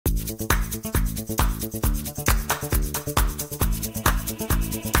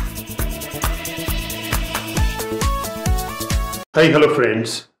Hi, hello friends.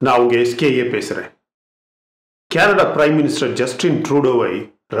 நான் உங்க SKA பேசுறேன். கனடா பிரைம் மினிஸ்டர் ஜஸ்டின் ட்ரூடோவை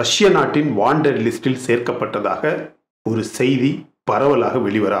ரஷ்ய நாட்டின் வாண்டட் லிஸ்டில் சேர்க்கப்பட்டதாக ஒரு செய்தி பரவலாக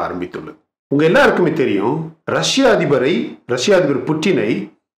வெளிவர ஆரம்பித்துள்ளது. உங்க எல்லாருக்குமே தெரியும், ரஷ்ய அதிபர் புட்டினை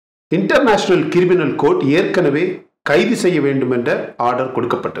இன்டர்நேஷனல் கிரிமினல் கோர்ட் ஏற்கனவே கைது செய்ய வேண்டும் என்ற ஆர்டர்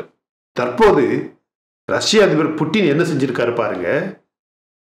கொடுக்கப்பட்டது. தற்போது ரஷ்ய அதிபர் புட்டின் என்ன செஞ்சிருக்காரு பாருங்க.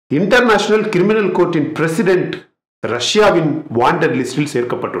 இன்டர்நேஷனல் கிரிமினல் கோர்ட்டின் பிரசிடென்ட் ரஷ்யாவின் வாண்டட் லிஸ்டில்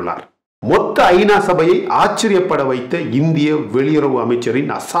சேர்க்கப்பட்டுள்ளார். மொத்த ஐநா சபையை ஆச்சரியப்பட வைத்த இந்திய வெளியுறவு அமைச்சரின்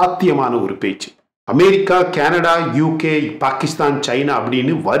அசாத்தியமான ஒரு பேச்சு. America, Canada, UK, Pakistan, China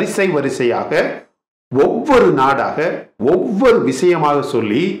அப்படின்னு வரிசையாக ஒவ்வொரு நாடாக ஒவ்வொரு விஷயமாக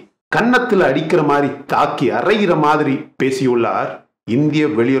சொல்லி கன்னத்தில் அடிக்கிற மாதிரி தாக்கி அரைகிற மாதிரி பேசியுள்ளார் இந்திய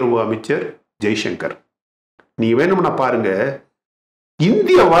வெளியுறவு அமைச்சர் ஜெய்சங்கர். நீ வேணும்னா பாருங்க,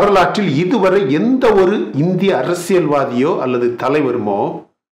 இந்திய வரலாற்றில் இதுவரை எந்த ஒரு இந்திய அரசியல்வாதியோ அல்லது தலைவருமோ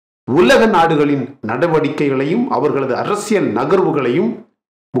உலக நாடுகளின் நடவடிக்கைகளையும் அவர்களது அரசியல் நகர்வுகளையும்,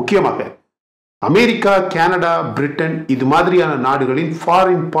 முக்கியமாக அமெரிக்கா, கனடா, பிரிட்டன் இது மாதிரியான நாடுகளின்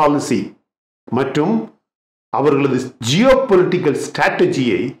ஃபாரின் பாலிசி மற்றும் அவர்களது ஜியோ பொலிட்டிக்கல்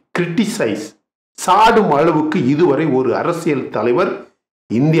ஸ்ட்ராட்டஜியை கிரிட்டிசைஸ் சாடும் அளவுக்கு இதுவரை ஒரு அரசியல் தலைவர்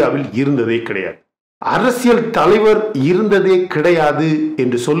இந்தியாவில் இருந்ததே கிடையாது. அரசியல் தலைவர் இருந்ததே கிடையாது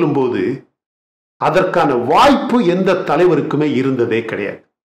என்று சொல்லும்போது அதற்கான வாய்ப்பு எந்த தலைவருக்குமே இருந்ததே கிடையாது.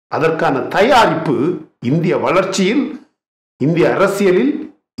 அதற்கான தயாரிப்பு இந்திய வளர்ச்சியில், இந்திய அரசியலில்,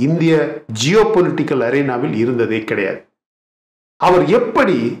 இந்திய ஜியோ பொலிட்டிக்கல் அரேனாவில் இருந்ததே கிடையாது. அவர்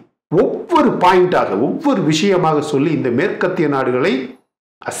எப்படி ஒவ்வொரு பாயிண்டாக ஒவ்வொரு விஷயமாக சொல்லி இந்த மேற்கத்திய நாடுகளை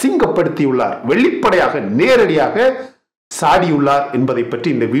அசிங்கப்படுத்தியுள்ளார், வெளிப்படையாக நேரடியாக சாடியுள்ளார் என்பதை பற்றி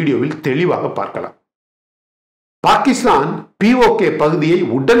இந்த வீடியோவில் தெளிவாக பார்க்கலாம். பாகிஸ்தான் POK பகுதியை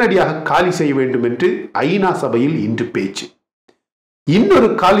உடனடியாக காலி செய்ய வேண்டும் என்று ஐநா சபையில் இன்று பேச்சு. இன்னொரு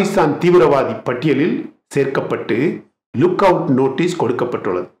காலிஸ்தான் தீவிரவாதி பட்டியலில் சேர்க்கப்பட்டு லுக் அவுட் நோட்டீஸ்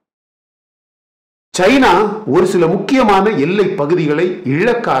கொடுக்கப்பட்டுள்ளது. சைனா ஒரு சில முக்கியமான எல்லை பகுதிகளை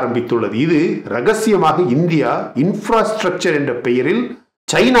இழக்க ஆரம்பித்துள்ளது. இது ரகசியமாக இந்தியா இன்ஃப்ராஸ்ட்ரக்சர் என்ற பெயரில்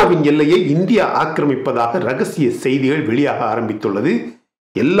சைனாவின் எல்லையை இந்தியா ஆக்கிரமிப்பதாக ரகசிய செய்திகள் வெளியாக ஆரம்பித்துள்ளது.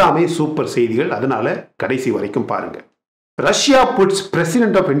 எல்லாமே சூப்பர் செய்திகள், அதனால கடைசி வரைக்கும் பாருங்க. Russia puts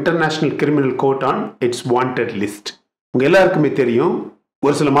president of international criminal court on it's wanted list. உங்க எல்லாருக்குமே தெரியும்,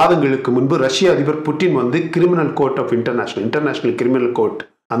 ஒரு சில மாதங்களுக்கு முன்பு ரஷ்ய அதிபர் Putin criminal court of international criminal court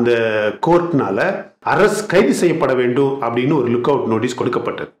அந்த கோர்ட்னால கைது செய்யப்பட வேண்டும் அப்படின்னு ஒரு லுக் அவுட் நோட்டீஸ்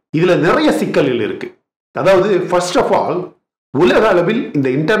கொடுக்கப்பட்டது. இதுல நிறைய சிக்கல்கள் இருக்கு. அதாவது ஃபர்ஸ்ட் ஆஃப் ஆல், உலக அளவில் இந்த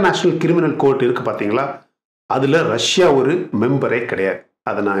இன்டர்நேஷனல் கிரிமினல் கோர்ட் இருக்கு பாத்தீங்களா, அதுல ரஷ்யா ஒரு மெம்பரே கிடையாது.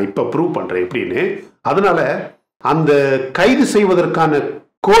 அதை நான் இப்ப ப்ரூவ் பண்றேன் எப்படின்னு. அதனால அந்த கைது செய்வதற்கான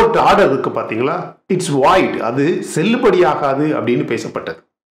கோர்ட் ஆர்டர் இருக்கு பாத்தீங்களா, இட்ஸ் வாய்ட், அது செல்லுபடியாகாது அப்படின்னு பேசப்பட்டது.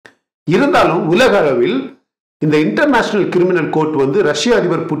 இருந்தாலும் உலக அளவில் இந்த இன்டர்நேஷனல் கிரிமினல் கோர்ட் ரஷ்ய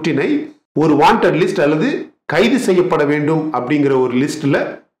அதிபர் புட்டினை ஒரு வாண்டட் லிஸ்ட் அல்லது கைது செய்யப்பட வேண்டும் அப்படிங்கிற ஒரு லிஸ்ட்ல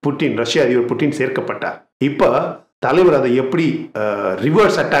ரஷ்ய அதிபர் புட்டின் சேர்க்கப்பட்டார். இப்ப தலைவர் அதை எப்படி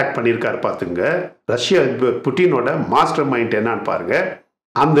ரிவர்ஸ் அட்டாக் பண்ணியிருக்காரு பாத்துங்க. ரஷ்ய அதிபர் புட்டினோட மாஸ்டர் மைண்ட் என்னன்னு பாருங்க.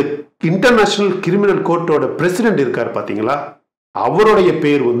 அந்த இன்டர்நேஷனல் கிரிமினல் கோர்ட்டோட பிரசிடென்ட் இருக்காரு பாத்தீங்களா, அவருடைய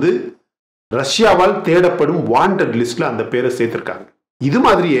பேர் ரஷ்யாவால் தேடப்படும் வாண்டட் லிஸ்ட்ல அந்த பேரை சேர்த்திருக்காங்க. இது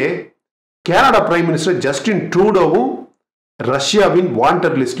மாதிரியே கனடா பிரைம் மினிஸ்டர் ஜஸ்டின் ட்ரூடோவும் ரஷ்யாவின்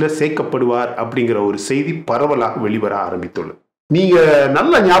வாண்டட் லிஸ்ட்ல சேர்க்கப்படுவார் அப்படிங்கிற ஒரு செய்தி பரவலாக வெளிவர ஆரம்பித்துள்ளது. நீங்க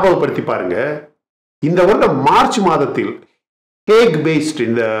நல்லா ஞாபகப்படுத்தி பாருங்க, இந்த வருடம் மார்ச் மாதத்தில் ஹேக் பேஸ்ட்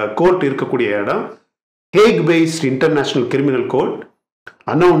இந்த கோர்ட் இருக்கக்கூடிய இடம், hack paste international criminal court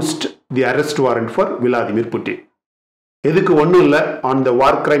announced the arrest warrant for Vladimir Putin. எதுக்கு ஒன்றும் இல்லை, on the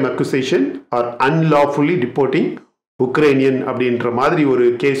war crime accusation R அன்லாஃபுல்லி டிப்போர்ட்டிங் Ukrainian அப்படின்ற மாதிரி ஒரு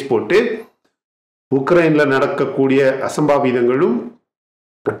கேஸ் போட்டு உக்ரைன்ல நடக்கக்கூடிய அசம்பாவிதங்களும்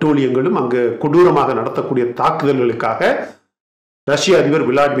அட்டூழியங்களும் அங்கு கொடூரமாக நடத்தக்கூடிய தாக்குதல்களுக்காக ரஷ்ய அதிபர்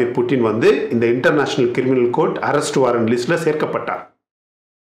விளாடிமிர் புட்டின் இந்த international criminal court arrest warrant லிஸ்ட்ல சேர்க்கப்பட்டார்.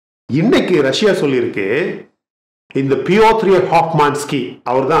 இன்னைக்கு ரஷ்யா சொல்லியிருக்கு, இந்த பியோத்ரே ஹாஃப்மான்ஸ்கி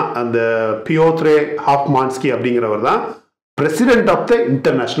அவர் தான், அந்த பியோத்ரே ஹாஃப்மான்ஸ்கி அப்படிங்கிறவர் தான் president of the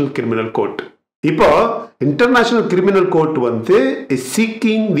international criminal court. இப்போ international criminal court is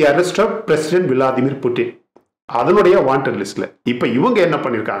seeking the arrest of president Vladimir Putin, அதனுடைய வாண்டட் லிஸ்ட்ல. இப்போ இவங்க என்ன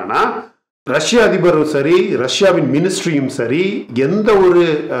பண்ணிருக்காங்கன்னா, ரஷ்ய அதிபரும் சரி, ரஷ்யாவின் மினிஸ்ட்ரியும் சரி, எந்த ஒரு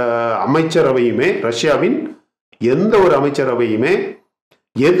அமைச்சரவையுமே, ரஷ்யாவின் எந்த ஒரு அமைச்சரவையுமே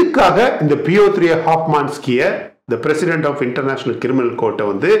எதுக்காக இந்த பியோத்ரே ஹாஃப்மான்ஸ்கிய the president of international criminal court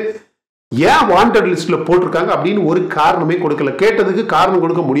ஏன் வாண்டட் லிஸ்ட்ல போட்டிருக்காங்க அப்படின்னு ஒரு காரணமே கொடுக்கல. கேட்டதுக்கு காரணம்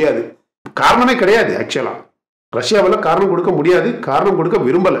கொடுக்க முடியாது, காரணமே கிடையாது ஆக்சுவலா. ரஷ்யாவில் காரணம் கொடுக்க முடியாது, காரணம் கொடுக்க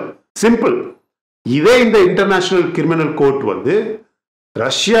விரும்பல. சிம்பிள். இதே இந்த இன்டர்நேஷனல் கிரிமினல் கோர்ட் வந்து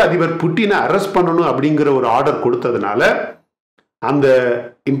ரஷ்யா அதிபர் புட்டினை அரெஸ்ட் பண்ணணும் அப்படிங்கிற ஒரு ஆர்டர் கொடுத்ததுனால அந்த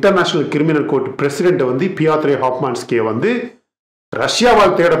இன்டர்நேஷனல் கிரிமினல் கோர்ட் பிரசிடென்ட் வந்து பியாத்ரே ஹாப்மான்ஸ்கே வந்து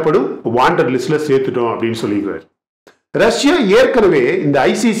ரஷ்யாவால் தேடப்படும் வாண்டட் லிஸ்ட்ல சேர்த்துட்டோம் அப்படின்னு சொல்லிக்கிறார். ரஷ்யா ஏற்கனவே இந்த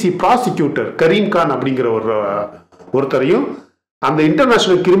ஐசிசி ப்ராசிக்யூட்டர் கரீம் கான் அப்படிங்கிற ஒருத்தரையும் அந்த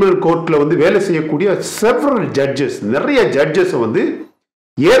இன்டர்நேஷனல் கிரிமினல் கோர்ட்ல வந்து வேலை செய்யக்கூடிய செவரல் ஜட்ஜஸ், நிறைய ஜட்ஜஸ் வந்து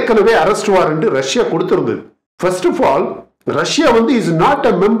ஏற்கனவே arrest warrant Russia கொடுத்திருந்தது. First of all Russia வந்து is not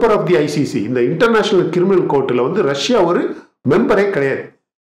a member of the ICC. இந்த இன்டர்நேஷனல் கிரிமினல் கோர்ட்ல வந்து ரஷ்யா ஒரு மெம்பரே கிடையாது.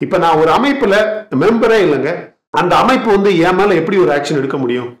 இப்ப நான் ஒரு அமைப்புல மெம்பரே இல்லைங்க, அந்த அமைப்பு வந்து என் மேல எப்படி ஒரு ஆக்ஷன் எடுக்க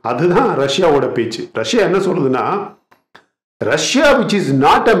முடியும்? அதுதான் ரஷ்யாவோட பேச்சு. ரஷ்யா என்ன சொல்லுதுன்னா, Russia which is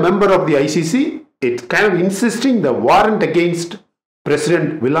not a member of the ICC, it's kind of insisting the warrant against President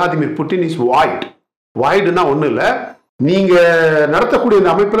Vladimir Putin is void. voidனா ஒண்ணு இல்ல, நீங்க நடத்தக்கூடிய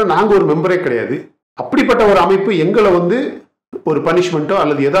இந்த அமைப்புல நாங்க ஒரு மெம்பரே கிடையாது. அப்படிப்பட்ட ஒரு அமைப்பு எங்களை வந்து ஒரு பனிஷ்மெண்ட்டோ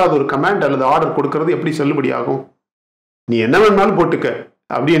அல்லது ஏதாவது ஒரு கமாண்ட் அல்லது ஆர்டர் கொடுக்கறது எப்படி செல்லுபடி ஆகும்? நீ என்ன வேணாலும் போட்டுக்க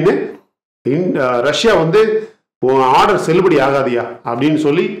அப்படின்னு ரஷ்யா வந்து ஆர்டர் செல்லுபடி ஆகாதியா அப்படின்னு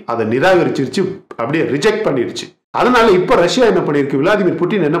சொல்லி அதை நிராகரிச்சிருச்சு, அப்படியே ரிஜெக்ட் பண்ணிருச்சு. அதனால இப்ப ரஷ்யா என்ன பண்ணிருக்கு, விளாடிமிர்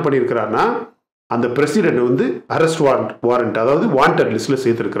புட்டின் என்ன பண்ணிருக்கிறார்னா அந்த பிரசிடென்ட் வந்து அரெஸ்ட் வாரண்ட் அதாவது வாண்டட் லிஸ்ட்ல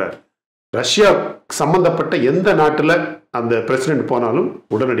சேர்த்திருக்கிறார். ரஷ்யா சம்பந்தப்பட்ட எந்த நாட்டுல அந்த பிரசிடென்ட் போனாலும்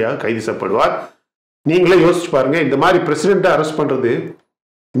உடனடியாக கைது செய்யப்படுவார். நீங்களே யோசிச்சு பாருங்க, இந்த மாதிரி பிரசிடென்ட்டை அரெஸ்ட் பண்றது,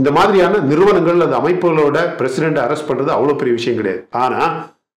 இந்த மாதிரியான நிறுவனங்கள் அல்லது அமைப்புகளோட பிரசிடென்ட்டை அரெஸ்ட் பண்றது அவ்வளவு பெரிய விஷயம் கிடையாது. ஆனா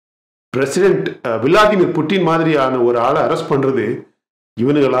பிரசிடென்ட் விளாடிமிர் புட்டின் மாதிரியான ஒரு ஆளை அரெஸ்ட் பண்றது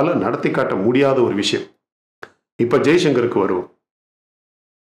இவனுங்களால நடத்தி காட்ட முடியாத ஒரு விஷயம். இப்ப ஜெய்சங்கருக்கு வருவோம்.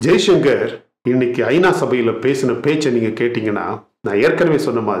 ஜெய்சங்கர் இன்னைக்கு ஐநா சபையில பேசின பேச்சை நீங்க கேட்டீங்கன்னா, நான் ஏற்கனவே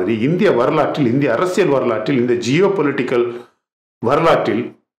சொன்ன மாதிரி இந்திய வரலாற்றில், இந்திய அரசியல் வரலாற்றில், இந்த ஜியோ பொலிட்டிக்கல் வரலாற்றில்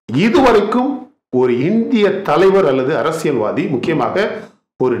இதுவரைக்கும் ஒரு இந்திய தலைவர் அல்லது அரசியல்வாதி, முக்கியமாக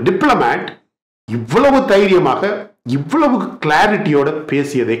ஒரு டிப்ளமேட் இவ்வளவு தைரியமாக இவ்வளவு கிளாரிட்டியோட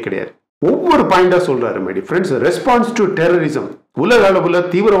பேசியதே கிடையாது. ஒவ்வொரு பாயிண்டா சொல்றாரு. My dear friends, response to terrorism, உலக அளவுல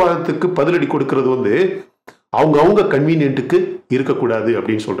தீவிரவாதத்துக்கு பதிலடி கொடுக்கிறது வந்து அவங்க கன்வீனியன்ட்டுக்கு இருக்கக்கூடாது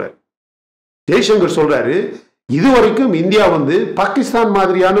அப்படின்னு சொல்றாரு. ஜெய்சங்கர் சொல்றாரு, இதுவரைக்கும் இந்தியா வந்து பாகிஸ்தான்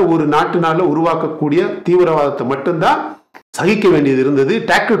மாதிரியான ஒரு நாட்டினால உருவாக்கக்கூடிய தீவிரவாதத்தை மட்டும்தான் சகிக்க வேண்டியது இருந்தது,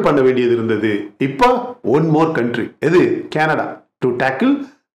 டேக்கிள் பண்ண வேண்டியது இருந்தது. இப்போ ஒன் மோர் கண்ட்ரி, எது? Canada, to tackle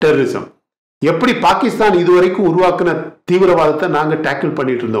terrorism. எப்படி பாகிஸ்தான் இதுவரைக்கும் உருவாக்குன தீவிரவாதத்தை நாங்க டேக்கிள்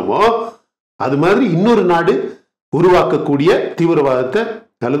பண்ணிட்டு இருந்தோமோ, அது மாதிரி இன்னொரு நாடு உருவாக்கக்கூடிய தீவிரவாதத்தை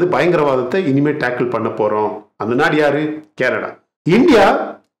அல்லது பயங்கரவாதத்தை இனிமே டேக்கிள் பண்ண போறோம். அந்த நாடு யாரு? கனடா. இந்தியா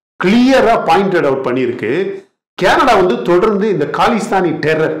கிளியரா பாயிண்டட் அவுட் பண்ணியிருக்கு, கனடா வந்து தொடர்ந்து இந்த காலிஸ்தானி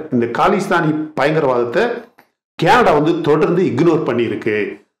டெரர், இந்த காலிஸ்தானி பயங்கரவாதத்தை கனடா வந்து தொடர்ந்து இக்னோர் பண்ணியிருக்கு.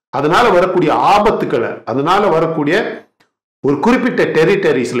 அதனால வரக்கூடிய ஆபத்துக்களை, அதனால வரக்கூடிய ஒரு குறிப்பிட்ட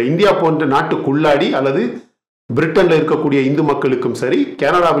டெரிட்டரிஸ்ல, இந்தியா போன்ற நாட்டுக்குள்ளாடி அல்லது பிரிட்டன்ல இருக்கக்கூடிய இந்து மக்களுக்கும் சரி,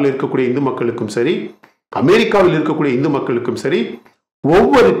 கனடாவில் இருக்கக்கூடிய இந்து மக்களுக்கும் சரி, அமெரிக்காவில் இருக்கக்கூடிய இந்து மக்களுக்கும் சரி,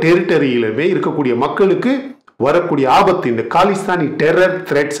 ஒவ்வொரு டெரிட்டரியிலுமே இருக்கக்கூடிய மக்களுக்கு வரக்கூடிய ஆபத்து, இந்த காலிஸ்தானி டெரர்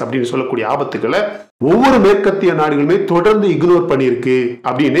த்ரெட்ஸ் அப்படின்னு சொல்லக்கூடிய ஆபத்துக்களை ஒவ்வொரு மேற்கத்திய நாடுகளுமே தொடர்ந்து இக்னோர் பண்ணியிருக்கு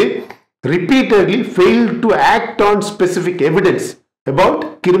அப்படின்னு repeatedly failed to act on specific evidence about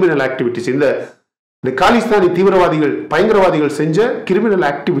criminal activities. இந்த காலிஸ்தானி தீவிரவாதிகள், பயங்கரவாதிகள் செஞ்ச கிரிமினல்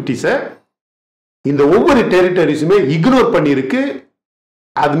ஆக்டிவிட்டிஸை இந்த ஒவ்வொரு டெரிட்டரிஸுமே இக்னோர் பண்ணியிருக்கு.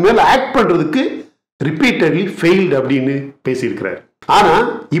 அது மேல ஆக்ட் பண்றதுக்கு ரிப்பீட்டட்லி ஃபெயில்டு அப்படின்னு பேசியிருக்கிறார். ஆனா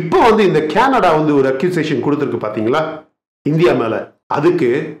இப்போ வந்து இந்த கனடா வந்து ஒரு அக்யூசேஷன் கொடுத்துருக்கு பாத்தீங்களா இந்தியா மேல. அதுக்கு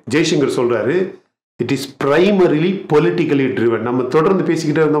ஜெய்சங்கர் சொல்றாரு, it is primarily politically driven. நம்ம தொடர்ந்து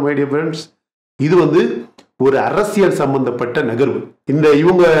பேசிக்கிட்டே இருந்தோம் மை டியர் ஃப்ரெண்ட்ஸ், இது வந்து ஒரு அரசியல் சம்பந்தப்பட்ட நகர்வு.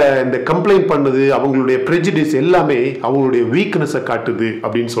 இவங்க இந்த கம்ப்ளைண்ட் பண்ணது, அவங்களுடைய prejudice எல்லாமே அவங்களுடைய வீக்னஸை காட்டுது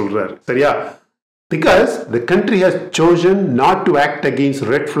அப்படின்னு சொல்றாரு. சரியா? Because the country has chosen not to act against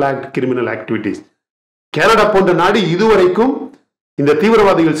red flagged criminal activities. Canada போன்ற நாடு இதுவரைக்கும் இந்த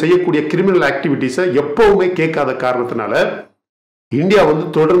தீவிரவாதிகள் செய்யக்கூடிய கிரிமினல் ஆக்டிவிட்டிஸை எப்பவுமே கேட்காத காரணத்தினால இந்தியா வந்து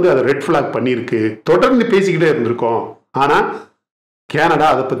தொடர்ந்து அதை ரெட் ஃபிளாக் பண்ணியிருக்கு. தொடர்ந்து பேசிக்கிட்டே இருந்திருக்கோம். ஆனா கனடா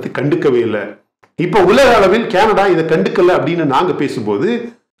அதை பத்தி கண்டுக்கவே இல்லை. இப்ப உலக அளவில் கனடா இதை கண்டுக்கல அப்படின்னு நாங்க பேசும்போது,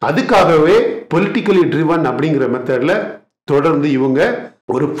 அதுக்காகவே பொலிட்டிக்கலி ட்ரிவன் அப்படிங்கிற மெத்தட்ல தொடர்ந்து இவங்க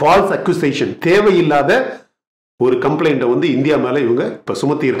ஒரு ஃபால்ஸ் அக்யூசேஷன், தேவையில்லாத ஒரு கம்ப்ளைண்ட்டை வந்து இந்தியா மேல இவங்க இப்ப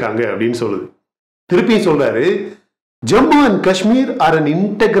சுமத்தி இருக்காங்க அப்படின்னு சொல்லுது. திருப்பியும் சொல்றாரு, Jammu and Kashmir R an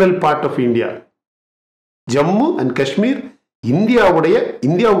integral part of India. Jammu and Kashmir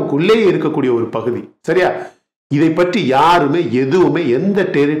இந்தியாவுக்குள்ளே இருக்கக்கூடிய ஒரு பகுதி. சரியா? இதை பற்றி யாருமே எதுவுமே எந்த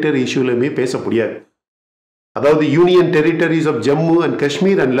டெரிட்டரி இஷ்யூலையுமே பேச முடியாது. அதாவது union territories of Jammu and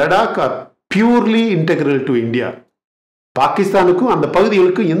Kashmir and Ladakh R purely integral to India. பாகிஸ்தானுக்கும் அந்த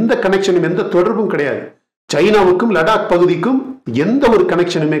பகுதிகளுக்கும் எந்த கனெக்ஷனும் எந்த தொடர்பும் கிடையாது. சைனாவுக்கும் லடாக் பகுதிக்கும் எந்த ஒரு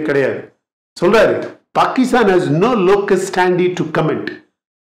கனெக்ஷனுமே கிடையாது. சொல்றாரு, Pakistan has no locus standi to comment.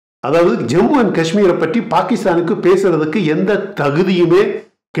 அதாவது ஜம்மு அண்ட் காஷ்மீரை பற்றி பாகிஸ்தானுக்கு பேசுறதுக்கு எந்த தகுதியுமே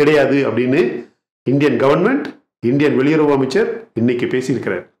கிடையாது அப்படின்னு இந்தியன் கவர்மெண்ட், இந்தியன் வெளியுறவு அமைச்சர் இன்னைக்கு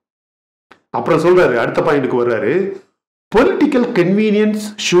பேசியிருக்கிறார். அப்புறம் சொல்றாரு, அடுத்த பாயிண்ட்டுக்கு வர்றாரு, political convenience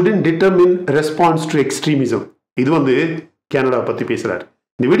shouldn't determine response to extremism. இது கனடா பத்தி பேசுறாரு.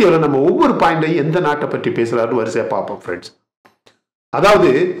 இந்த வீடியோவில் நம்ம ஒவ்வொரு பாயிண்டையும் எந்த நாட்டை பற்றி பேசுறாருன்னு வரிசையா பார்ப்போம் ஃப்ரெண்ட்ஸ்.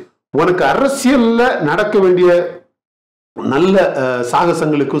 அதாவது உனக்கு அரசியல்ல நடக்க வேண்டிய நல்ல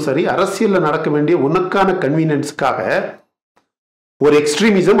சாகசங்களுக்கும் சரி, அரசியல்ல நடக்க வேண்டிய உனக்கான கன்வீனியன்ஸ்க்காக ஒரு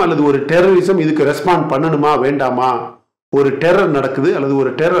எக்ஸ்ட்ரீமிசம் அல்லது ஒரு டெரரிசம் இதுக்கு ரெஸ்பாண்ட் பண்ணணுமா வேண்டாமா, ஒரு டெரர் நடக்குது அல்லது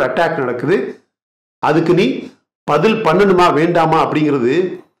ஒரு டெரர் அட்டாக் நடக்குது, அதுக்கு நீ பதில் பண்ணணுமா வேண்டாமா அப்படிங்கிறது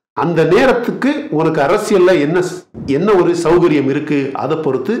அந்த நேரத்துக்கு உனக்கு அரசியல்ல என்ன ஒரு சௌகரியம் இருக்கு அதை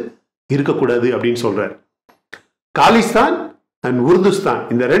பொறுத்து இருக்கக்கூடாது அப்படின்னு சொல்றார். காலிஸ்தான் அண்ட் உருதுஸ்தான்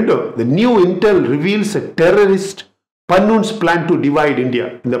இந்த ரெண்டும், the new intel reveals a terrorist பன்னூன்ஸ் plan to divide India.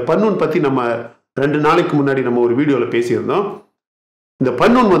 இந்த பன்னூன் பத்தி நம்ம 2 நாளைக்கு முன்னாடி நம்ம ஒரு வீடியோல பேசியிருந்தோம். இந்த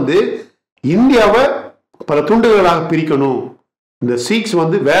பன்னூன் இந்தியாவை பல துண்டுகளாக பிரிக்கணும். இந்த சீக்ஸ்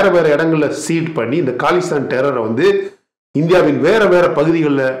வேற வேற இடங்கள்ல சீட் பண்ணி இந்த காலிஸ்தான் டெரரை இந்தியாவின் வேற வேற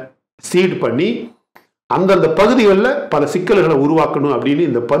பகுதிகளில் சீட் பண்ணி அந்தந்த பகுதிகளில் பல சிக்கல்களை உருவாக்கணும் அப்படின்னு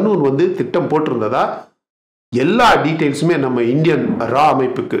இந்த பன்னூன் திட்டம் போட்டிருந்ததா எல்லா டீட்டெயில்ஸுமே நம்ம இந்தியன் ரா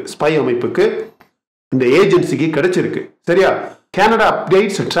அமைப்புக்கு, ஸ்பை அமைப்புக்கு, இந்த ஏஜென்சிக்கு கிடைச்சிருக்கு. சரியா? Canada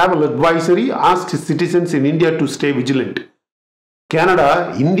updates travel advisory ask citizens in India to stay vigilant. Canada,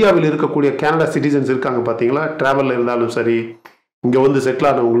 இந்தியாவில் இருக்கக்கூடிய கனடா சிட்டிசன்ஸ் இருக்காங்க பார்த்தீங்களா, டிராவலில் இருந்தாலும் சரி, இங்கே செட்டில்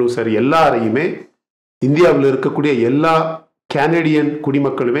ஆனவங்களும் சரி, எல்லாரையுமே இந்தியாவில் இருக்கக்கூடிய எல்லா கனடியன்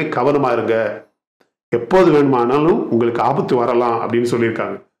குடிமக்களுமே கவனமா இருங்க, எப்போது வேணுமானாலும் உங்களுக்கு ஆபத்து வரலாம் அப்படின்னு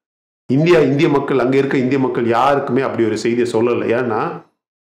சொல்லியிருக்காங்க. இந்திய மக்கள், அங்கே இருக்க இந்திய மக்கள் யாருக்குமே அப்படி ஒரு செய்தியை சொல்லலை. ஏன்னா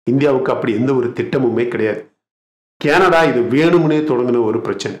இந்தியாவுக்கு அப்படி எந்த ஒரு திட்டமுமே கிடையாது. கனடா இது வேணும்னே தொடங்கின ஒரு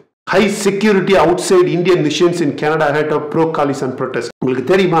பிரச்சனை. High security out side Indian missions இன் Canada head off bro Khalistan protest. உங்களுக்கு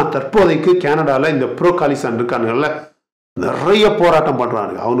தெரியுமா, தற்போதைக்கு கனடால இந்த ப்ரோ காலிஸ்தான் இருக்கானுங்கல்ல, நிறைய போராட்டம்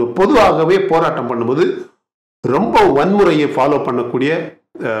பண்றாங்க. அவனு பொதுவாகவே போராட்டம் பண்ணும்போது ரொம்ப வன்முறையை ஃபாலோ பண்ணக்கூடிய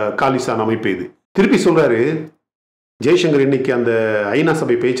காலிஸ்தான் அமைப்பு இது. திருப்பி சொல்றாரு ஜெய்சங்கர் இன்னைக்கு அந்த ஐநா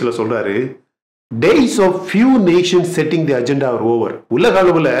சபை பேச்சில் சொல்றாரு, days of few Nations setting the agenda are over. உலக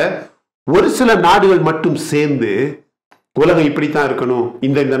அளவில் ஒரு சில நாடுகள் மட்டும் சேர்ந்து உலகம் இப்படித்தான் இருக்கணும்,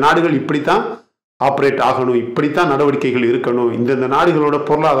 இந்த நாடுகள் இப்படித்தான் ஆப்ரேட் ஆகணும், இப்படித்தான் நடவடிக்கைகள் இருக்கணும், இந்த நாடுகளோட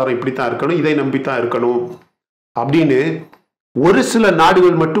பொருளாதாரம் இப்படித்தான் இருக்கணும், இதை நம்பித்தான் இருக்கணும் அப்படின்னு ஒரு சில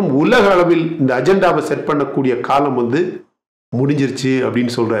நாடுகள் மட்டும் உலக அளவில் இந்த அஜெண்டாவை செட் பண்ணக்கூடிய காலம் முடிஞ்சிருச்சு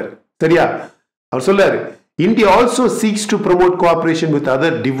அப்படின்னு சொல்றாரு. சரியா? அவர் சொல்றாரு, India also seeks to promote cooperation with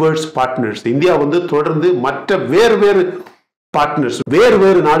other divorce partners. India தொடர்ந்து மற்ற வேறு பார்ட்னர்ஸ்,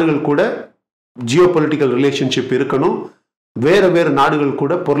 வேறு நாடுகள் கூட ஜியோ பொலிட்டிக்கல் ரிலேஷன்ஷிப் இருக்கணும், வேறு நாடுகள்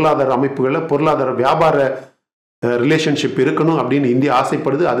கூட பொருளாதார அமைப்புகளில் பொருளாதார வியாபார ரிலேஷன்ஷிப் இருக்கணும் அப்படின்னு இந்தியா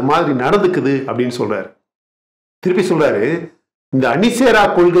ஆசைப்படுது. அது மாதிரி நடந்துக்குது அப்படின்னு சொல்றாரு. திருப்பி சொல்றாரு, இந்த அணிசேரா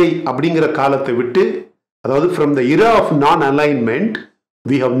கொள்கை அப்படிங்கிற காலத்தை விட்டு, அதாவது ஃப்ரம் த இரா ஆஃப் நான் alignment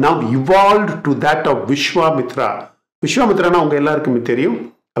we have now evolved to that of Vishwamitra. விஸ்வாமித்ரானா உங்க எல்லாருக்குமே தெரியும்,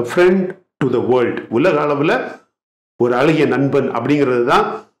 a friend to the world, உலக அளவில் ஒரு அழகிய நண்பன் அப்படிங்கிறது தான்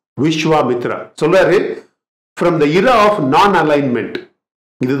விஸ்வாமித்ரா. சொல்றாரு, from the era of non alignment.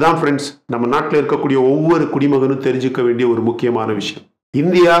 இதுதான் ஃப்ரெண்ட்ஸ் நம்ம நாட்டில் இருக்கக்கூடிய ஒவ்வொரு குடிமகனும் தெரிஞ்சுக்க வேண்டிய ஒரு முக்கியமான விஷயம்.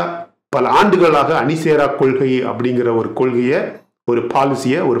 இந்தியா பல ஆண்டுகளாக அணிசேரா கொள்கை அப்படிங்கிற ஒரு கொள்கையை, ஒரு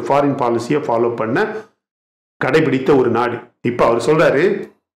பாலிசியை, ஒரு ஃபாரின் பாலிசியை ஃபாலோ பண்ண கடைபிடித்த ஒரு நாடு. இப்போ அவர் சொல்றாரு,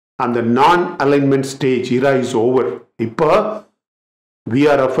 அந்த நான் alignment stage Ira is over. இப்போ we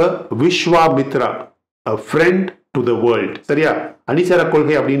are of a Vishwamitra, a friend to the world. சரியா? அணிசேரா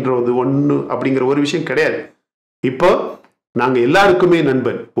கொள்கை அப்படிங்கிற ஒரு விஷயம் கிடையாது. இப்போ நாங்க எல்லாருக்குமே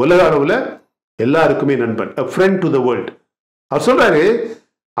நண்பன், உலக அளவுல எல்லாருக்குமே நண்பன், a friend to the world. அவர் சொல்றாரு,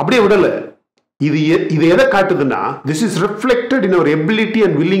 அப்படியே விடல, இது எதை காட்டுதுன்னா, this is reflected in our ability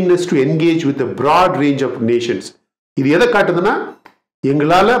and willingness to engage with a broad range of nations. இது எதை காட்டுதுன்னா,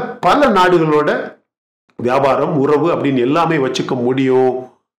 எங்களால பல நாடுகளோட வியாபாரம், உறவு அப்படின்னு எல்லாமே வச்சுக்க முடியும்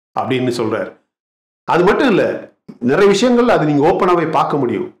அப்படின்னு சொல்றாரு. அது மட்டும் இல்ல, நிறைய விஷயங்கள் அது நீங்க ஓப்பனாவே பார்க்க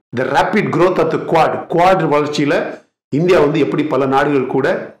முடியும். the rapid growth of the quad வளர்ச்சியில இந்தியா எப்படி பல நாடுகள் கூட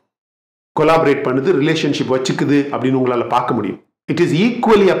கொலாபரேட் பண்ணுது, ரிலேஷன்ஷிப் வச்சுக்குது அப்படின்னு உங்களால பார்க்க முடியும். It is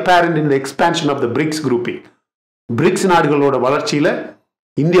equally apparent in the expansion of the BRICS grouping. BRICS நாடுகளோட வளர்ச்சியில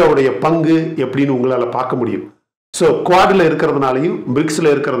இந்தியாவுடைய பங்கு எப்படின்னு உங்களால பார்க்க முடியும். ஸோ குவாட்ல இருக்கிறதுனாலையும் பிரிக்ஸ்ல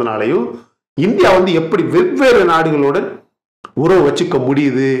இருக்கிறதுனாலையும் இந்தியா வந்து எப்படி வெவ்வேறு நாடுகளுடன் உறவு வச்சுக்க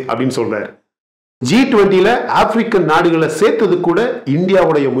முடியுது அப்படின்னு சொல்றாரு. G20ல ஆப்பிரிக்கன் நாடுகளை சேர்த்தது கூட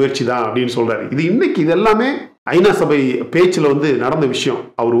இந்தியாவுடைய முயற்சி தான் அப்படின்னு சொல்றாரு. இது இன்னைக்கு இது எல்லாமே ஐநா சபை பேச்சுல வந்து நடந்த விஷயம்.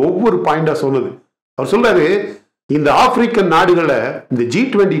 அவர் ஒவ்வொரு பாயிண்டா சொன்னது. அவர் சொல்றாரு, இந்த ஆப்பிரிக்கன் நாடுகளை இந்த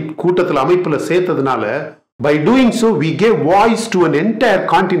G20 கூட்டத்தில் அமைப்புல சேர்த்ததுனால by doing so we gave voice to an entire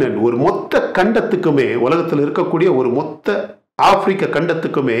continent. ஒரு மொத்த கண்டத்துக்குமே, உலகத்தில் இருக்கக்கூடிய ஒரு மொத்த ஆப்பிரிக்க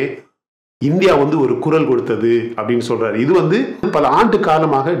கண்டத்துக்குமே இந்தியா வந்து ஒரு குரல் கொடுத்தது அப்படின்னு சொல்றாரு. இது வந்து பல ஆண்டு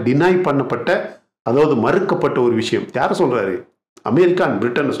காலமாக டினை பண்ணப்பட்ட, அதாவது மறுக்கப்பட்ட ஒரு விஷயம். யார சொல்றாரு? அமெரிக்கா அண்ட்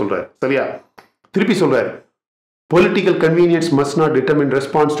பிரிட்டன் சொல்றாரு. சரியா? திருப்பி சொல்றாரு, political convenience must not determine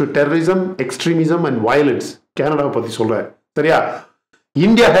response to terrorism, extremism and violence. கனடாவை பத்தி சொல்றாரு. சரியா?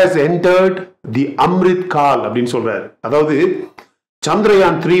 இந்தியா ஹேஸ் என்டர்ட் தி அம்ரித் கால் அப்படின்னு சொல்றாரு. அதாவது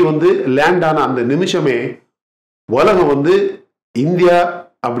சந்திரயான் 3 வந்து லேண்ட் ஆன அந்த நிமிஷமே உலகம் வந்து இந்தியா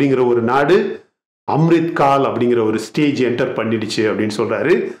அப்படிங்கிற ஒரு நாடு அம்ரித் கால் அப்படிங்கிற ஒரு ஸ்டேஜ் என்டர் பண்ணிடுச்சு அப்படின்னு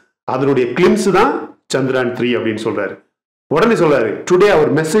சொல்றாரு. அதனுடைய கிளிம்ஸ் தான் சந்திரயான் 3 அப்படின்னு சொல்றாரு. உடனே சொல்றாரு, today our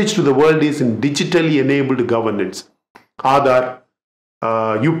message to the world is in digitally enabled governance. Aadhaar,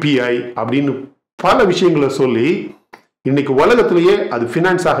 UPI அப்படின்னு பல விஷயங்களை சொல்லி இன்னைக்கு உலகத்திலேயே அது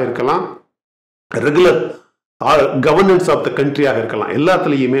ஃபினான்ஸாக இருக்கலாம், ரெகுலர் கவர்னன்ஸ் ஆஃப் த கண்ட்ரியாக இருக்கலாம்,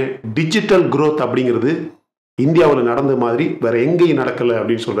 எல்லாத்துலேயுமே டிஜிட்டல் growth அப்படிங்கிறது இந்தியாவில் நடந்த மாதிரி வேற எங்கேயும் நடக்கல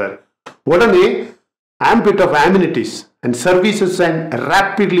அப்படின்னு சொல்றாரு. உடனே ambit of amenities and services and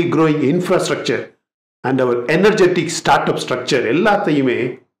rapidly growing infrastructure and our energetic start up structure எல்லாத்தையுமே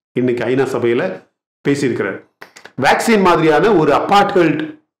இன்னைக்கு ஐநா சபையில் பேசியிருக்கிறார். வேக்சின் மாதிரியான ஒரு அபார்ட்ஹெல்ட்,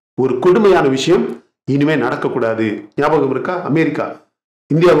 ஒரு கொடுமையான விஷயம் இனிமே நடக்கக்கூடாது. ஞாபகம் இருக்கா? அமெரிக்கா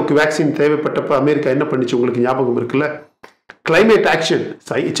இந்தியாவுக்கு வேக்சின் தேவைப்பட்டப்ப அமெரிக்கா என்ன பண்ணிச்சு உங்களுக்கு ஞாபகம் இருக்குல்ல? கிளைமேட் ஆக்ஷன்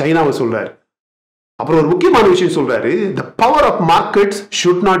சைனாவை சொல்றாரு. அப்புறம் ஒரு முக்கியமான விஷயம் சொல்றாரு, the power of markets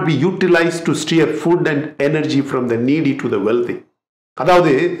should not be utilized to steer food and energy from the needy to the wealthy.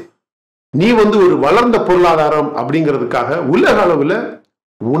 அதாவது நீ வந்து ஒரு வளர்ந்த பொருளாதாரம் அப்படிங்கிறதுக்காக உலக அளவில்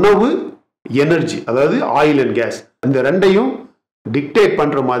உணவு, எனர்ஜி, அதாவது ஆயில் அண்ட் கேஸ், இந்த ரெண்டையும் டிக்டேட்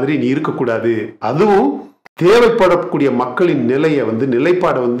பண்ற மாதிரி நீ இருக்கக்கூடாது. அதுவும் தேவைப்படக்கூடிய மக்களின் நிலையை வந்து,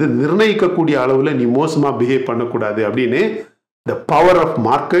 நிலைப்பாடை வந்து நிர்ணயிக்கக்கூடிய அளவில் நீ மோசமா பிஹேவ் பண்ணக்கூடாது அப்படின்னு the power of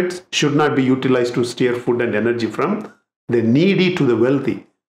markets should not be utilized to steer food and energy from the needy to the wealthy.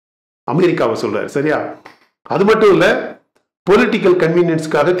 அமெரிக்காவை சொல்றாரு. சரியா? அது மட்டும் இல்ல, பொலிட்டிக்கல்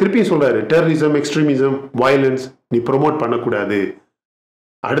கன்வீனியன்ஸ்க்காக திருப்பியும் சொல்றாரு, டெரரிசம், எக்ஸ்ட்ரீமிசம், வயலன்ஸ் நீ ப்ரொமோட் பண்ணக்கூடாது.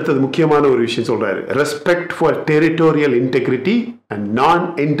 அடுத்தது முக்கியமான ஒரு விஷயம் சொல்றாரு, respect for territorial integrity and நான்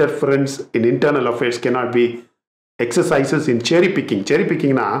interference in internal affairs cannot be exercises in cherry picking. செரி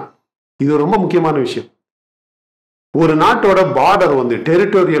பிக்கிங்னா இது ரொம்ப முக்கியமான விஷயம். ஒரு நாட்டோட பார்டர் வந்து,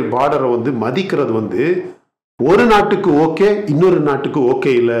 டெரிட்டோரியல் பார்டரை வந்து மதிக்கிறது வந்து ஒரு நாட்டுக்கு ஓகே, இன்னொரு நாட்டுக்கு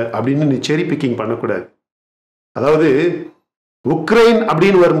ஓகே இல்லை அப்படின்னு நீ செரி பிக்கிங் பண்ணக்கூடாது. அதாவது உக்ரைன்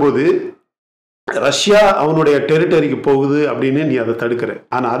அப்படின்னு வரும்போது ரஷ்யா அவனுடைய டெரிட்டரிக்கு போகுது அப்படின்னு நீ அதை தடுக்கிற.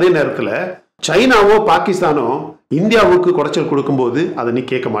 ஆனா அதே நேரத்தில் சைனாவோ பாகிஸ்தானோ இந்தியாவுக்கு குடைச்சல் கொடுக்கும்போது அதை நீ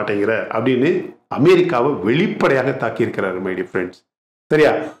கேட்க மாட்டேங்கிற அப்படின்னு அமெரிக்காவை வெளிப்படையாக தாக்கியிருக்கிறார் மை டியர் ஃப்ரெண்ட்ஸ்.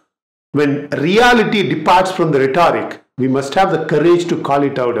 சரியா? When reality departs from the rhetoric, we must have the courage to call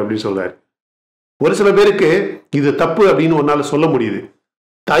it out அப்படின்னு சொல்றாரு. ஒரு சில பேருக்கு இது தப்பு அப்படின்னு ஒன்னால சொல்ல முடியுது.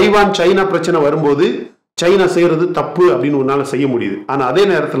 தைவான் சைனா பிரச்சனை வரும்போது சைனா செய்யறது தப்பு அப்படின்னு ஒன்னால செய்ய முடியுது. ஆனா அதே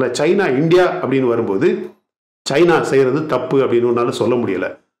நேரத்தில் சைனா இந்தியா அப்படின்னு வரும்போது சைனா செய்யறது தப்பு அப்படின்னு ஒன்னால சொல்ல முடியல.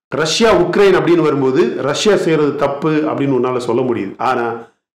 ரஷ்யா உக்ரைன் அப்படின்னு வரும்போது ரஷ்யா செய்யறது தப்பு அப்படின்னு ஒன்னால சொல்ல முடியுது. ஆனா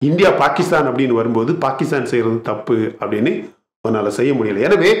இந்தியா பாகிஸ்தான் அப்படின்னு வரும்போது பாகிஸ்தான் செய்யறது தப்பு அப்படின்னு ஒன்னால செய்ய முடியல.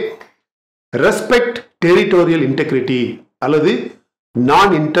 எனவே ரெஸ்பெக்ட் டெரிட்டோரியல் இன்டெகிரிட்டி அல்லது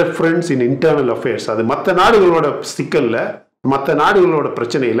நான் இன்டர்ஃபரன்ஸ் இன் இன்டர்னல் அஃபேர்ஸ், அது மற்ற நாடுகளோட சிக்கல்ல, மற்ற நாடுகளோட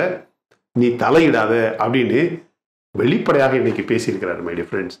பிரச்சனையில நீ தலையிடாத அப்படின்னு வெளிப்படையாக இன்னைக்கு பேசியிருக்கிறார் மை டியர்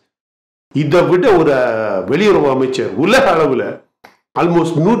ஃப்ரெண்ட்ஸ். இதை விட ஒரு வெளியுறவு அமைச்சர் உலக அளவில்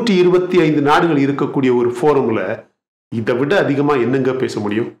ஆல்மோஸ்ட் 125 நாடுகள் இருக்கக்கூடிய ஒரு ஃபோரம்ல இதை விட அதிகமா என்னங்க பேச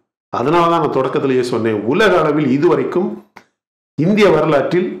முடியும்? அதனாலதான் நான் தொடக்கத்திலேயே சொன்னேன், உலக அளவில் இதுவரைக்கும் இந்திய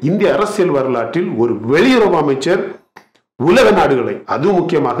வரலாற்றில், இந்திய அரசியல் வரலாற்றில் ஒரு வெளியுறவு அமைச்சர் உலக நாடுகளை, அதுவும்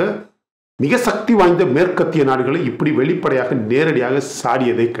முக்கியமாக மிக சக்தி வாய்ந்த மேற்கத்திய நாடுகளை இப்படி வெளிப்படையாக நேரடியாக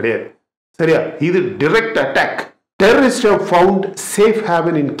சாடியதே கிடையாது. சரியா? இது direct attack. Terrorist have found safe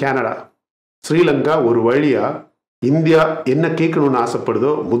heaven in Canada. Sri Lanka ஒரு வழியா இந்தியா என்ன கேட்கணும்னு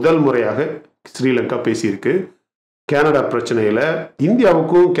ஆசைப்படுதோ முதல் முறையாக ஸ்ரீலங்கா பேசியிருக்கு. கனடா பிரச்சனையில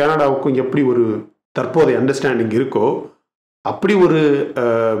இந்தியாவுக்கும் கனடாவுக்கும் எப்படி ஒரு தற்போதைய அண்டர்ஸ்டாண்டிங் இருக்கோ அப்படி ஒரு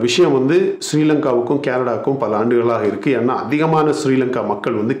விஷயம் வந்து ஸ்ரீலங்காவுக்கும் கனடாவுக்கும் பல ஆண்டுகளாக இருக்குது. ஏன்னா அதிகமான ஸ்ரீலங்கா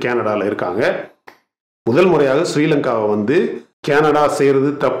மக்கள் வந்து கனடாவில் இருக்காங்க. முதல் முறையாக ஸ்ரீலங்காவை வந்து கனடா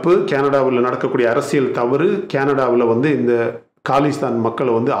செய்கிறது தப்பு, கனடாவில் நடக்கக்கூடிய அரசியல் தவறு, கனடாவில் வந்து இந்த காலிஸ்தான்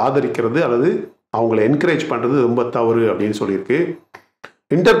மக்களை வந்து ஆதரிக்கிறது அல்லது அவங்களை என்கரேஜ் பண்ணுறது ரொம்ப தவறு அப்படின்னு சொல்லியிருக்கு.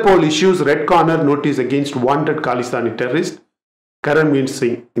 Interpol issues red corner notice against wanted Khalistani terrorist கரண்வீர்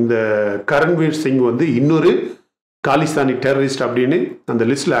Singh. இந்த கரண்வீர் சிங் வந்து இன்னொரு காலிஸ்தானி டெரரிஸ்ட் அப்படின்னு அந்த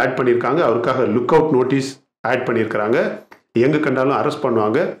லிஸ்ட்டில் ஆட் பண்ணியிருக்காங்க. அவருக்காக லுக் அவுட் நோட்டீஸ் ஆட் பண்ணியிருக்கிறாங்க. எங்கே கண்டாலும் அரெஸ்ட்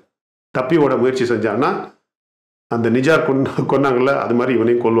பண்ணுவாங்க. தப்பி ஓட முயற்சி செஞ்சாங்கன்னா அந்த நிஜார் கொன்னாங்கல்ல அது மாதிரி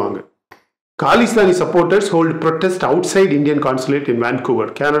இவனையும் கொல்லுவாங்க. Khalistani supporters hold protest out side Indian consulate இன்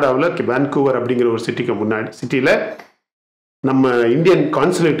வான்கூவர். கனடாவில் வான்கூவர் அப்படிங்கிற ஒரு சிட்டியில் நம்ம இந்தியன்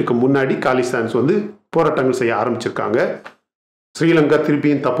கான்சுலேட்டுக்கு முன்னாடி காலிஸ்தான்ஸ் வந்து போராட்டங்கள் செய்ய ஆரம்பிச்சிருக்காங்க. ஸ்ரீலங்கா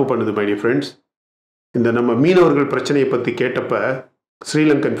திருப்பியும் தப்பு பண்ணுது மை டியர் ஃப்ரெண்ட்ஸ். இந்த நம்ம மீனவர்கள் பிரச்சனையை பற்றி கேட்டப்ப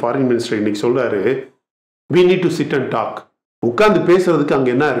ஸ்ரீலங்கன் ஃபாரின் மினிஸ்டர் இன்னைக்கு சொல்றாரு, we need to sit and talk. உட்காந்து பேசுறதுக்கு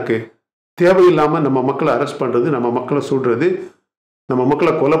அங்கே என்ன இருக்கு? தேவையில்லாமல் நம்ம மக்களை அரெஸ்ட் பண்ணுறது, நம்ம மக்களை சுடுறது, நம்ம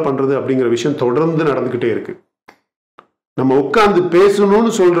மக்களை கொலை பண்ணுறது அப்படிங்கிற விஷயம் தொடர்ந்து நடந்துக்கிட்டே இருக்கு. நம்ம உட்காந்து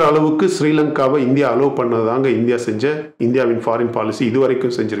பேசணும்னு சொல்கிற அளவுக்கு ஸ்ரீலங்காவை இந்தியா அலோவ் பண்ணதாங்க இந்தியாவின் ஃபாரின் பாலிசி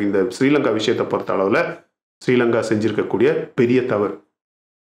இதுவரைக்கும் செஞ்சிருக்கு. இந்த ஸ்ரீலங்கா விஷயத்தை பொறுத்த அளவில் ஸ்ரீலங்கா செஞ்சிருக்கக்கூடிய பெரிய தவறு.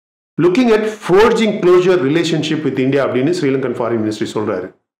 Looking at forging closure relationship with India அப்படின்னு ஸ்ரீலங்கன் ஃபாரின் மினிஸ்ட்ரி சொல்கிறாரு.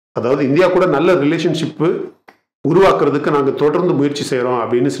 அதாவது இந்தியா கூட நல்ல ரிலேஷன்ஷிப்பு உருவாக்குறதுக்கு நாங்கள் தொடர்ந்து முயற்சி செய்கிறோம்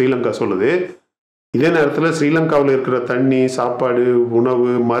அப்படின்னு ஸ்ரீலங்கா சொல்லுது. இதே நேரத்தில் ஸ்ரீலங்காவில் இருக்கிற தண்ணி, சாப்பாடு,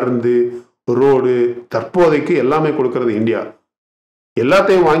 உணவு, மருந்து, ரோடு, தற்போதைக்கு எல்லாமே கொடுக்கறது இந்தியா.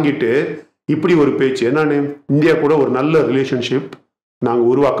 எல்லாத்தையும் வாங்கிட்டு இப்படி ஒரு பேச்சு என்னன்னு, இந்தியா கூட ஒரு நல்ல ரிலேஷன்ஷிப் நாங்கள்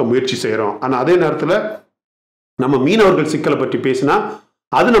உருவாக்க முயற்சி செய்கிறோம், ஆனால் அதே நேரத்தில் நம்ம மீனவர்கள் சிக்கலை பற்றி பேசினா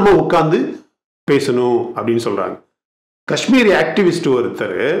அது நம்ம உட்காந்து பேசணும் அப்படின்னு சொல்கிறாங்க. காஷ்மீரி ஆக்டிவிஸ்ட்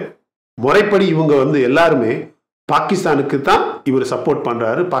ஒருத்தர் முறைப்படி இவங்க வந்து எல்லாருமே பாகிஸ்தானுக்கு தான் இவர் சப்போர்ட்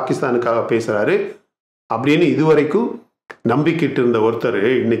பண்ணுறாரு, பாகிஸ்தானுக்காக பேசுகிறாரு அப்படின்னு இதுவரைக்கும் நம்பிக்கிட்டு இருந்த ஒருத்தர்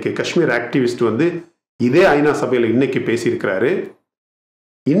இன்னைக்கு காஷ்மீர் ஆக்டிவிஸ்ட் வந்து இதே ஐநா சபையில் இன்னைக்கு பேசியிருக்கிறாரு.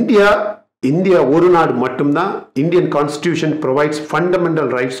 இந்தியா ஒரு நாடு மட்டும்தான், Indian constitution provides fundamental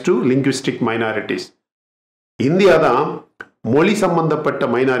rights to linguistic minorities. India தான் மொழி சம்பந்தப்பட்ட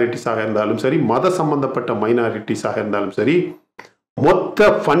மைனாரிட்டிஸாக இருந்தாலும் சரி, மத சம்பந்தப்பட்ட மைனாரிட்டிஸாக இருந்தாலும் சரி, மொத்த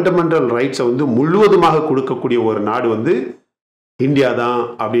ஃபண்டமெண்டல் ரைட்ஸை வந்து முழுவதுமாக கொடுக்கக்கூடிய ஒரு நாடு வந்து இந்தியா தான்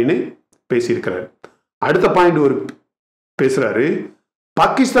அப்படின்னு பேசியிருக்கிறார். அடுத்த பாயிண்ட் ஒரு பேசுறாரு,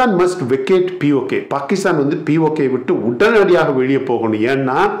 Pakistan must vacate PoK. Pakistan வந்து பிஓகே விட்டு உடனடியாக வெளியே போகணும்,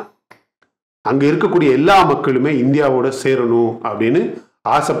 ஏன்னா அங்க இருக்கக்கூடிய எல்லா மக்களுமே இந்தியாவோட சேரணும் அப்படின்னு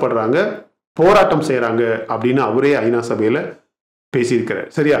ஆசைப்படுறாங்க, போராட்டம் செய்யறாங்க அப்படின்னு அவரே ஐநா சபையில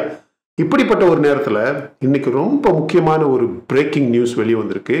பேசியிருக்கிறார். சரியா? இப்படிப்பட்ட ஒரு நேரத்தில் இன்னைக்கு ரொம்ப முக்கியமான ஒரு பிரேக்கிங் நியூஸ் வெளியே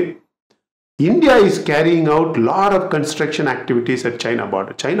வந்திருக்கு. India is carrying out lot of construction activities at China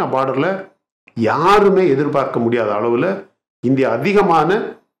border. China பார்டர்ல யாருமே எதிர்பார்க்க முடியாத அளவில் இந்தியா அதிகமான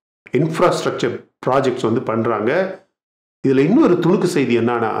இன்ஃப்ராஸ்ட்ரக்சர் ப்ராஜெக்ட்ஸ் வந்து பண்றாங்க. இதுல இன்னொரு துணுக்கு செய்தி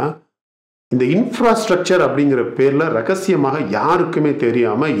என்னன்னா, இந்த இன்ஃப்ராஸ்ட்ரக்சர் அப்படிங்கிற பேர்ல ரகசியமாக யாருக்குமே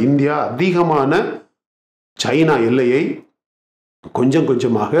தெரியாம இந்தியா அதிகமான சைனா எல்லையை கொஞ்சம்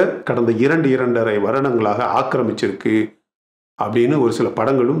கொஞ்சமாக கடந்த 2.5 வருடங்களாக ஆக்கிரமிச்சிருக்கு அப்படின்னு ஒரு சில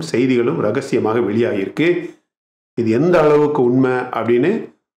படங்களும் செய்திகளும் ரகசியமாக வெளியாகியிருக்கு. இது எந்த அளவுக்கு உண்மை அப்படின்னு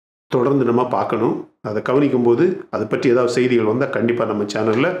தொடர்ந்து நம்ம பார்க்கணும். அதை கவனிக்கும் போது அதை பற்றி ஏதாவது செய்திகள் வந்தால் கண்டிப்பாக நம்ம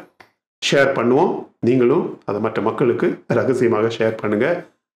சேனலில் ஷேர் பண்ணுவோம். நீங்களும் அதை மற்ற மக்களுக்கு ரகசியமாக ஷேர் பண்ணுங்க.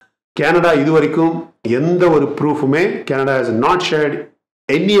 கனடா இதுவரைக்கும் எந்த ஒரு ப்ரூஃபுமே, Canada has not shirt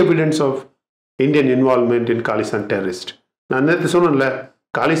any evidence of Indian involvement in Khalistan terrorist. நான் நேற்று சொன்னேன்ல,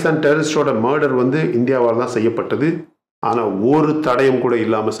 காலிஸ்தான் டெரரிஸ்டோட மர்டர் வந்து இந்தியாவால் தான் செய்யப்பட்டது, ஆனால் ஒரு தடயம் கூட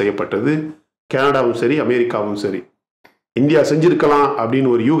இல்லாமல் செய்யப்பட்டது. கனடாவும் சரி அமெரிக்காவும் சரி, இந்தியா செஞ்சிருக்கலாம் அப்படின்னு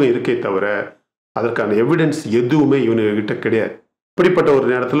ஒரு யூகம் இருக்கே தவிர அதற்கான எவிடன்ஸ் எதுவுமே இவனுக்கிட்ட கிடையாது. இப்படிப்பட்ட ஒரு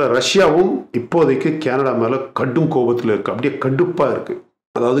நேரத்தில் ரஷ்யாவும் இப்போதைக்கு கனடா மேலே கடும் கோபத்தில் இருக்கு, அப்படியே கடுப்பாக இருக்கு.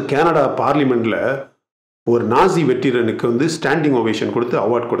 அதாவது கனடா பார்லிமெண்ட்ல ஒரு நாசி வெற்றிரனுக்கு வந்து ஸ்டாண்டிங் ஓவேஷன் கொடுத்து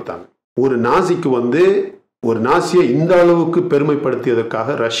அவார்ட் கொடுத்தாங்க. ஒரு நாசிக்கு வந்து ஒரு நாசியை இந்த அளவுக்கு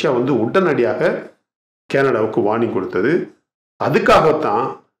பெருமைப்படுத்தியதற்காக ரஷ்யா வந்து உடனடியாக கனடாவுக்கு வார்னிங் கொடுத்தது. அதுக்காகத்தான்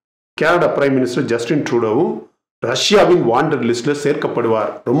கனடா பிரைம் மினிஸ்டர் ஜஸ்டின் ட்ரூடோவும் ரஷ்யாவின் வாண்டட் லிஸ்ட்ல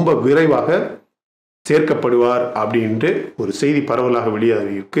சேர்க்கப்படுவார், ரொம்ப விரைவாக சேர்க்கப்படுவார் அப்படின்ட்டு ஒரு செய்தி பரவலாக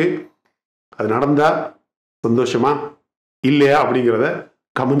வெளியாகி இருக்கு. அது நடந்தா சந்தோஷமா இல்லையா அப்படிங்கிறத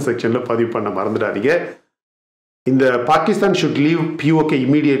கமெண்ட் செக்ஷன்ல பதிவு பண்ண மறந்துடாதீங்க. இந்த Pakistan should leave PoK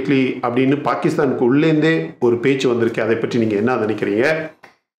immediately அப்படின்னு பாகிஸ்தானுக்கு உள்ளேந்தே ஒரு பேச்சு வந்திருக்கு. அதை பற்றி நீங்க என்ன நினைக்கிறீங்க?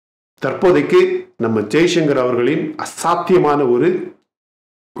 தற்போதைக்கு நம்ம ஜெய்சங்கர் அவர்களின் அசாத்தியமான ஒரு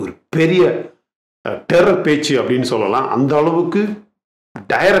பெரிய டெரர் பேச்சு அப்படின்னு சொல்லலாம். அந்த அளவுக்கு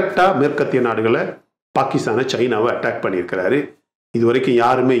டைரக்டா மேற்கத்திய நாடுகளை, பாகிஸ்தானை, சைனாவை அட்டாக் பண்ணியிருக்கிறாரு. இதுவரைக்கும்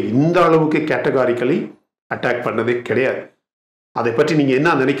யாருமே இந்த அளவுக்கு கேட்டகாரிக்கலி அட்டாக் பண்ணதே கிடையாது. அதை பற்றி நீங்க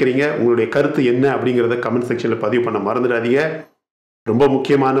என்ன நினைக்கிறீங்க, உங்களுடைய கருத்து என்ன அப்படிங்கிறத கமெண்ட் செக்ஷன்ல பதிவு பண்ண மறந்துடாதீங்க. ரொம்ப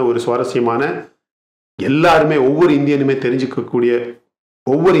முக்கியமான ஒரு சுவாரஸ்யமான, எல்லாருமே ஒவ்வொரு இந்தியனுமே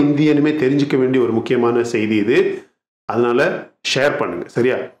தெரிஞ்சுக்க வேண்டிய ஒரு முக்கியமான செய்தி இது. அதனால ஷேர் பண்ணுங்க,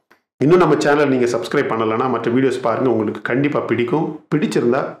 சரியா? இன்னும் நம்ம சேனல் நீங்க சப்ஸ்கிரைப் பண்ணலன்னா மற்ற வீடியோஸ் பாருங்க, உங்களுக்கு கண்டிப்பா பிடிக்கும்.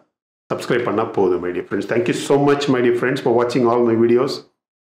 பிடிச்சிருந்தா சப்ஸ்கிரைப் பண்ணா போதும். My dear friends, thank you so much my dear friends for watching all my videos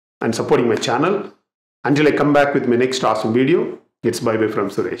and supporting my channel. Until I come back with my next awesome video, it's bye bye from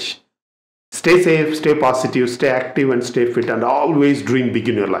Suresh. Stay safe, stay positive, stay active and stay fit and always dream big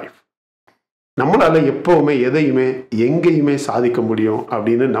in your life. நம்மளால எப்பவுமே எதையுமே எங்கேயுமே சாதிக்க முடியும்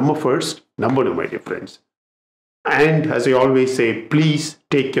அப்படின்னு நம்ம first நம்பணும் my dear friends. And as I always say, please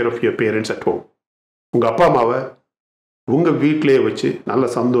take care of your parents at home. உங்க அப்பா அம்மாவை உங்க வீட்டிலேயே வச்சு நல்ல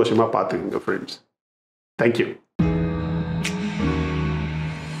சந்தோஷமா பார்த்துக்குங்க ஃப்ரெண்ட்ஸ். தேங்க்யூ.